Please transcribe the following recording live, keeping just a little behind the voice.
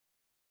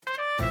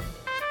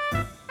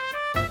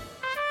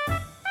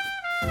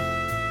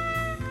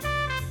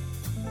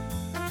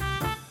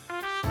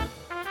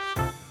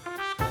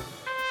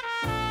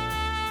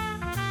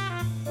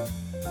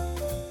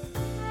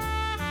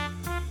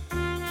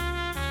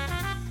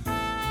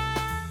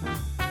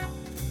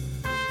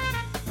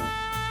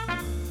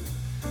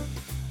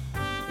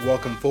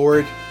Welcome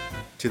forward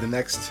to the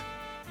next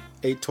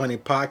 820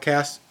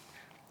 podcast,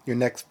 your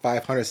next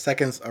 500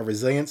 seconds of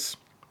resilience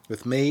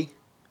with me,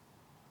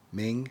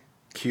 Ming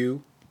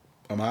Q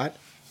Ahmad.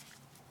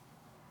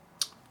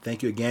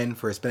 Thank you again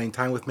for spending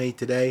time with me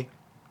today.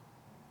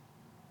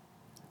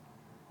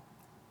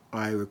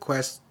 I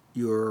request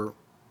your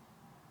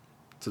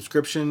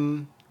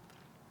subscription,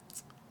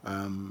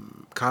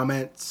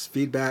 comments,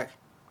 feedback.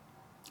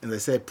 As I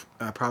said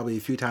probably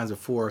a few times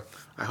before,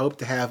 I hope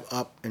to have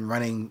up and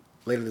running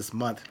later this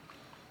month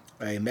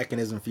a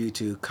mechanism for you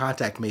to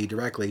contact me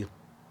directly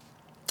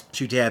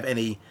should you have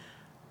any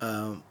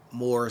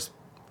more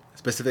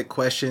specific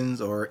questions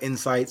or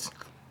insights,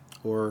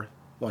 or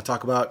want to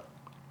talk about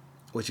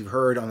what you've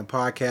heard on the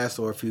podcast,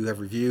 or if you have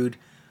reviewed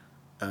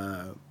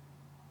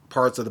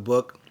parts of the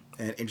book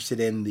and interested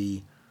in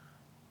the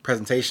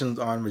presentations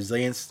on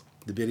resilience,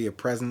 the beauty of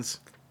presence,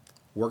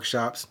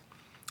 workshops.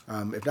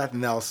 If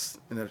nothing else,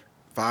 in a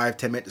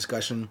 5-10 minute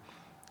discussion,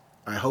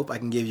 I hope I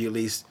can give you at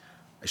least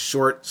a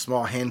short,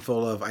 small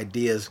handful of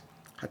ideas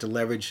how to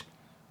leverage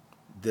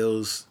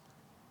those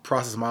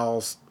process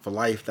models for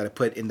life that I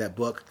put in that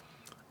book,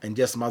 and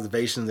just some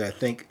observations that I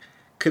think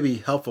could be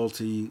helpful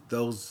to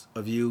those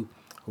of you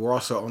who are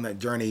also on that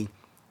journey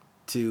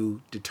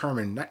to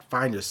determine, not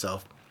find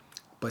yourself,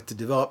 but to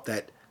develop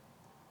that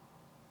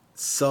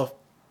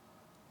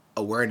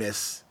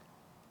self-awareness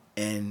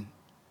and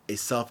a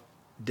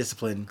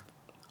self-discipline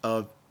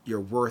of your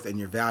worth and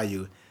your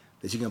value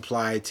that you can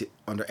apply to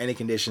under any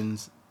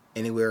conditions,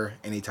 anywhere,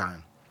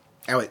 anytime.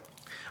 All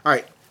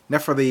right.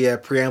 Enough for the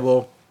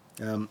preamble,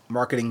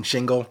 marketing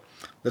shingle.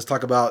 Let's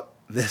talk about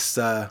this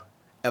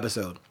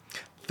episode.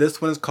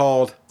 This one is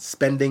called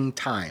Spending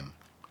Time.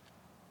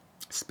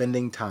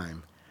 Spending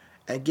Time.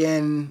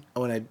 Again, I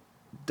want to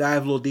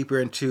dive a little deeper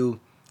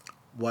into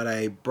what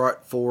I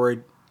brought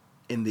forward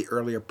in the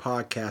earlier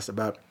podcast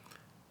about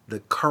the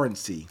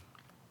currency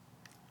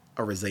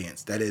of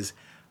resilience. That is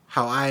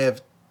how I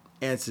have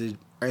answered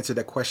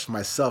that question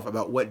myself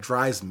about what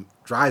drives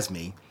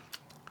me,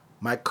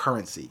 my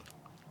currency.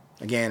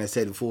 Again, I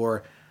said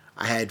before,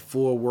 I had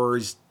 4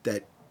 words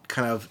that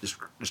kind of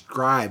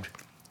described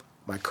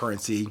my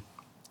currency: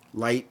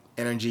 light,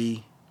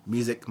 energy,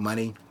 music,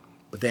 money.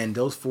 But then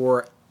those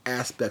 4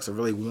 aspects are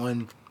really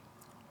one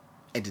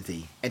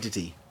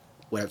entity,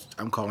 what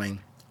I'm calling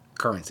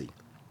currency.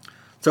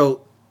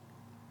 So,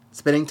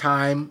 spending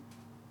time,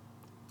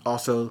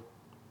 also,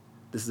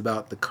 this is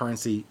about the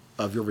currency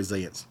of your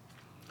resilience.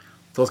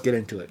 So let's get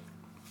into it.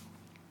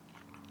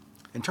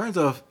 In terms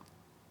of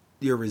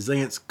your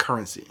resilience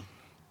currency,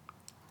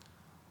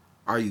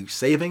 are you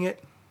saving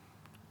it?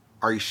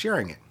 Are you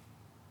sharing it?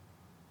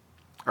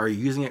 Are you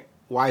using it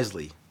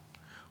wisely?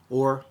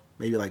 Or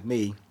maybe like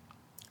me,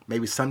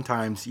 maybe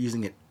sometimes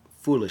using it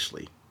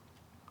foolishly.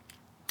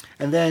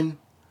 And then,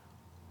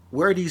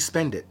 where do you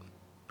spend it?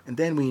 And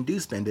then when you do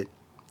spend it,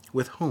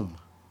 with whom?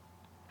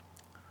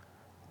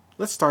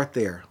 Let's start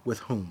there. With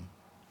whom?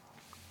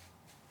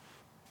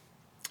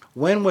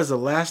 When was the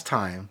last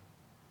time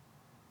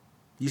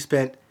you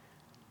spent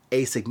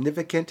a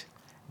significant,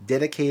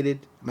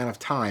 dedicated amount of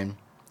time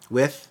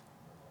with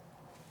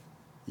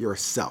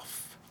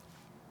yourself?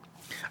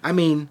 I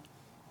mean,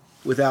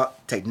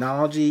 without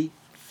technology,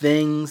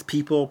 things,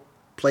 people,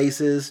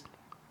 places,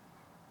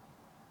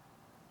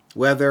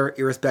 weather,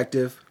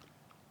 irrespective.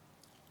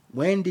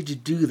 When did you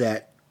do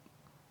that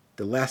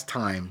the last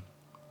time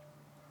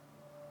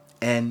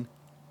and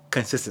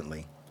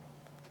consistently?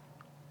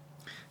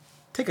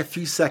 Take a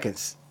few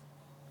seconds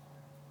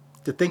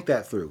to think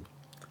that through.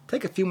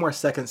 Take a few more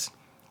seconds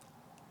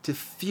to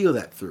feel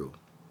that through.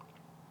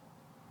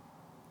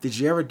 Did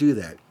you ever do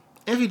that?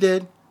 If you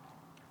did,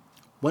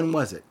 when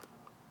was it?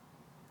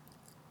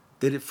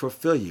 Did it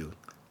fulfill you?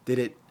 Did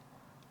it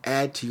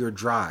add to your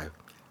drive?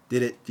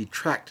 Did it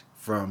detract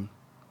from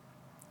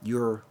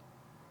your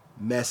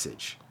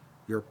message,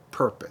 your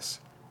purpose,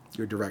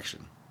 your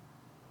direction?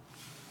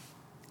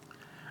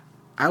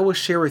 I will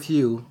share with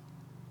you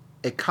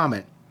a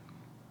comment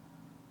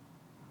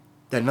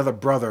that another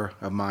brother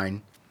of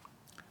mine,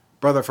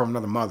 brother from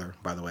another mother,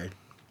 by the way,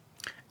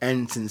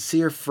 and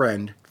sincere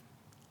friend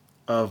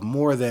of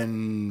more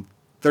than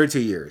 32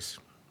 years.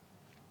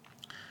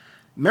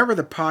 Remember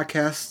the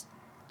podcast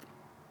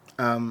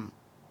I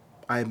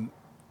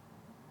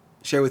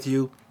shared with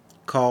you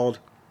called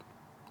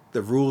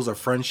The Rules of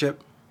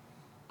Friendship?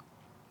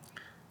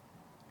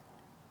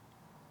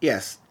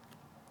 Yes,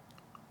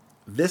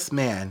 this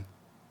man,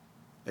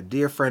 a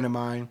dear brother of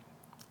mine,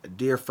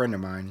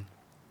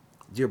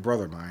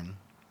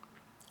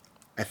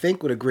 I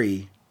think would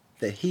agree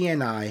that he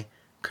and I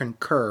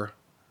concur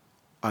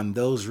on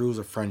those rules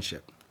of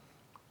friendship.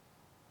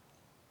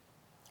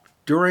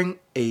 During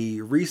a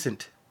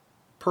recent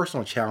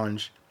personal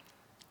challenge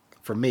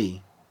for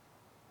me,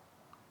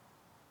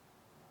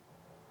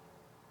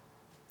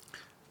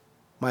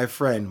 my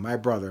friend, my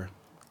brother,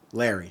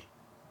 Larry,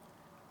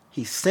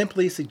 he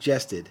simply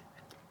suggested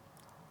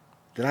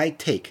that I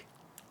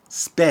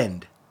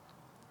spend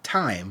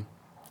time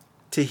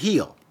to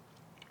heal.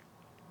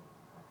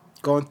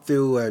 Going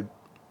through a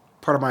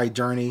part of my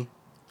journey.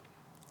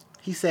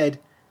 He said,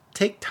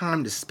 take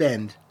time to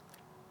spend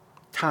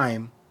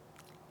time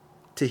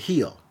to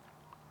heal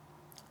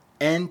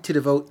and to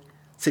devote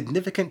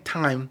significant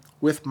time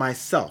with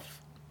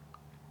myself.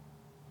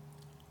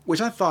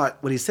 Which I thought,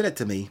 when he said it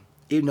to me,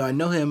 even though I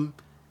know him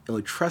and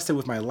would trust him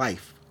with my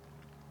life,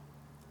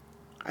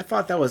 I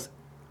thought that was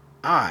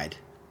odd.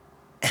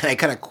 And I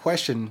kind of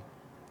questioned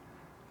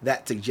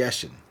that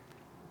suggestion.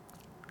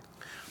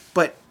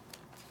 But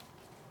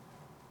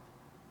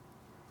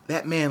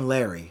that man,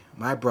 Larry,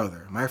 my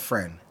brother, my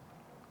friend,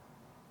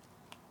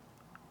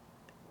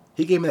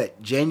 he gave me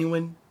that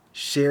genuine,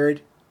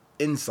 shared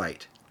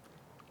insight.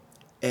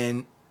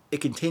 And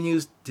it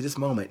continues to this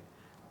moment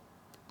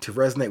to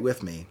resonate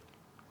with me.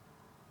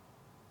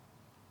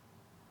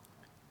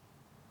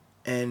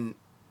 And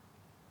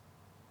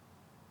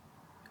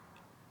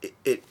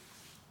it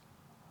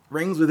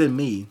rings within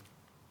me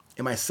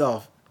and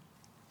myself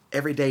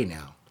every day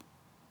now.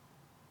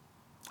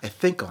 I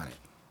think on it.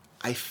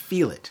 I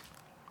feel it.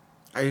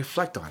 I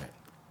reflect on it.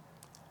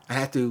 I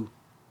have to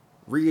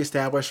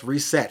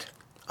reset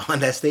on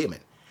that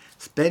statement.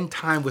 Spend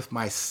time with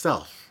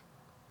myself.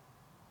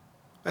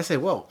 I say,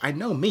 well, I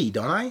know me,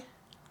 don't I?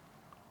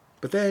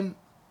 But then,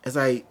 as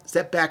I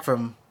step back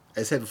from,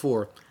 as I said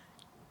before,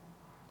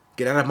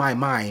 get out of my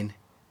mind,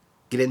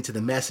 get into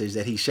the message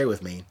that he shared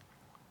with me.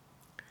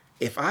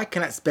 If I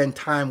cannot spend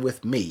time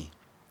with me,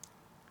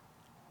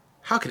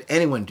 how could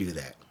anyone do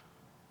that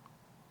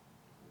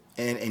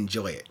and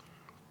enjoy it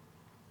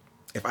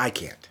if I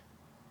can't?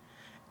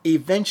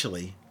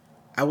 Eventually,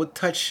 I would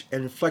touch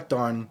and reflect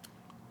on,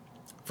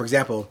 for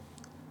example,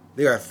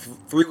 there are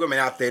 3 women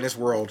out there in this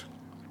world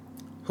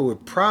who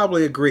would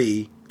probably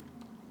agree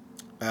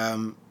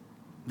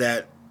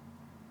that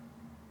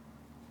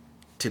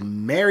to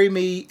marry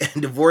me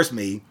and divorce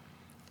me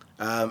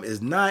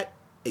is not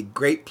a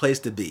great place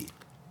to be.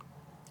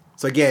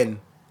 So again,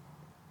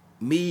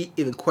 me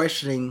even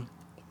questioning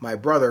my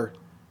brother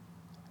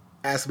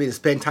asked me to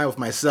spend time with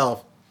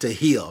myself to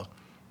heal.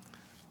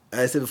 As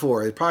I said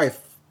before, there's probably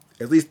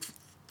at least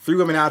 3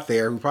 women out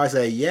there who probably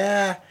say,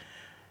 yeah,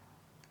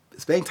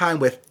 spending time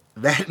with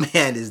that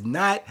man is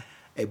not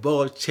a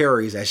bowl of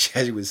cherries,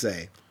 as you would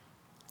say.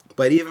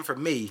 But even for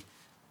me,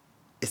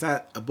 it's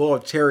not a bowl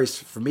of cherries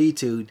for me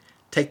to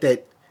take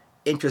that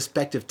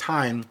introspective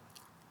time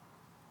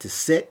to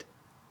sit,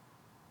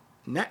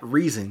 not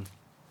reason,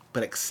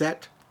 but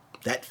accept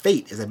that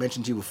fate, as I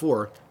mentioned to you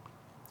before,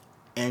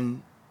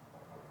 and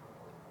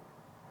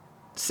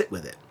sit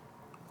with it,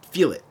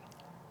 feel it,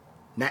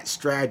 not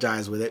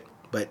strategize with it,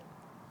 but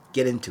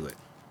get into it,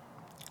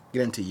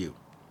 get into you.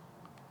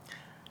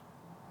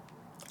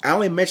 I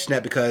only mention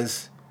that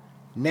because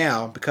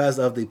now, because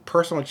of the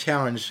personal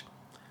challenge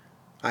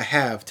I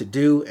have to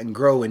do and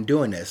grow in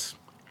doing this,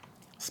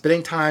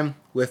 spending time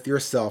with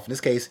yourself, in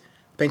this case,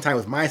 spending time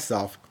with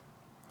myself,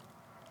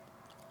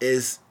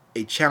 is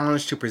a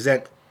challenge to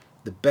present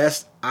the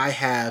best I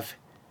have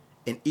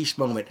in each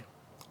moment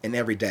and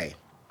every day.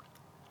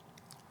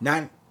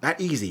 Not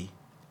easy,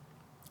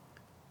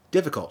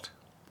 difficult.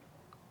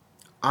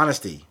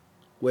 Honesty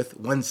with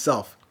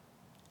oneself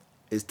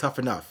is tough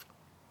enough.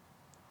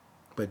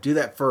 But do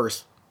that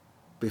first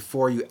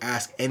before you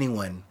ask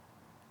anyone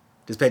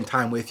to spend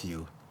time with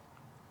you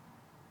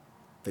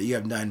that you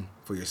have done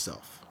for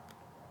yourself.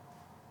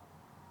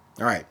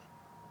 All right.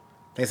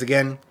 Thanks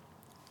again.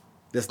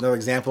 This is another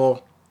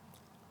example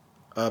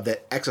of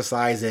that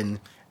exercise in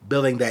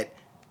building that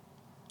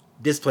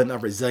discipline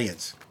of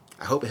resilience.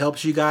 I hope it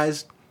helps you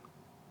guys.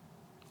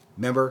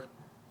 Remember,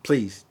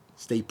 please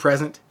stay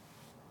present,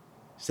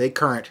 stay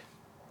current,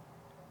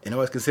 and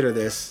always consider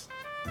this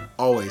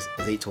always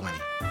as 820.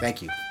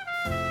 Thank you.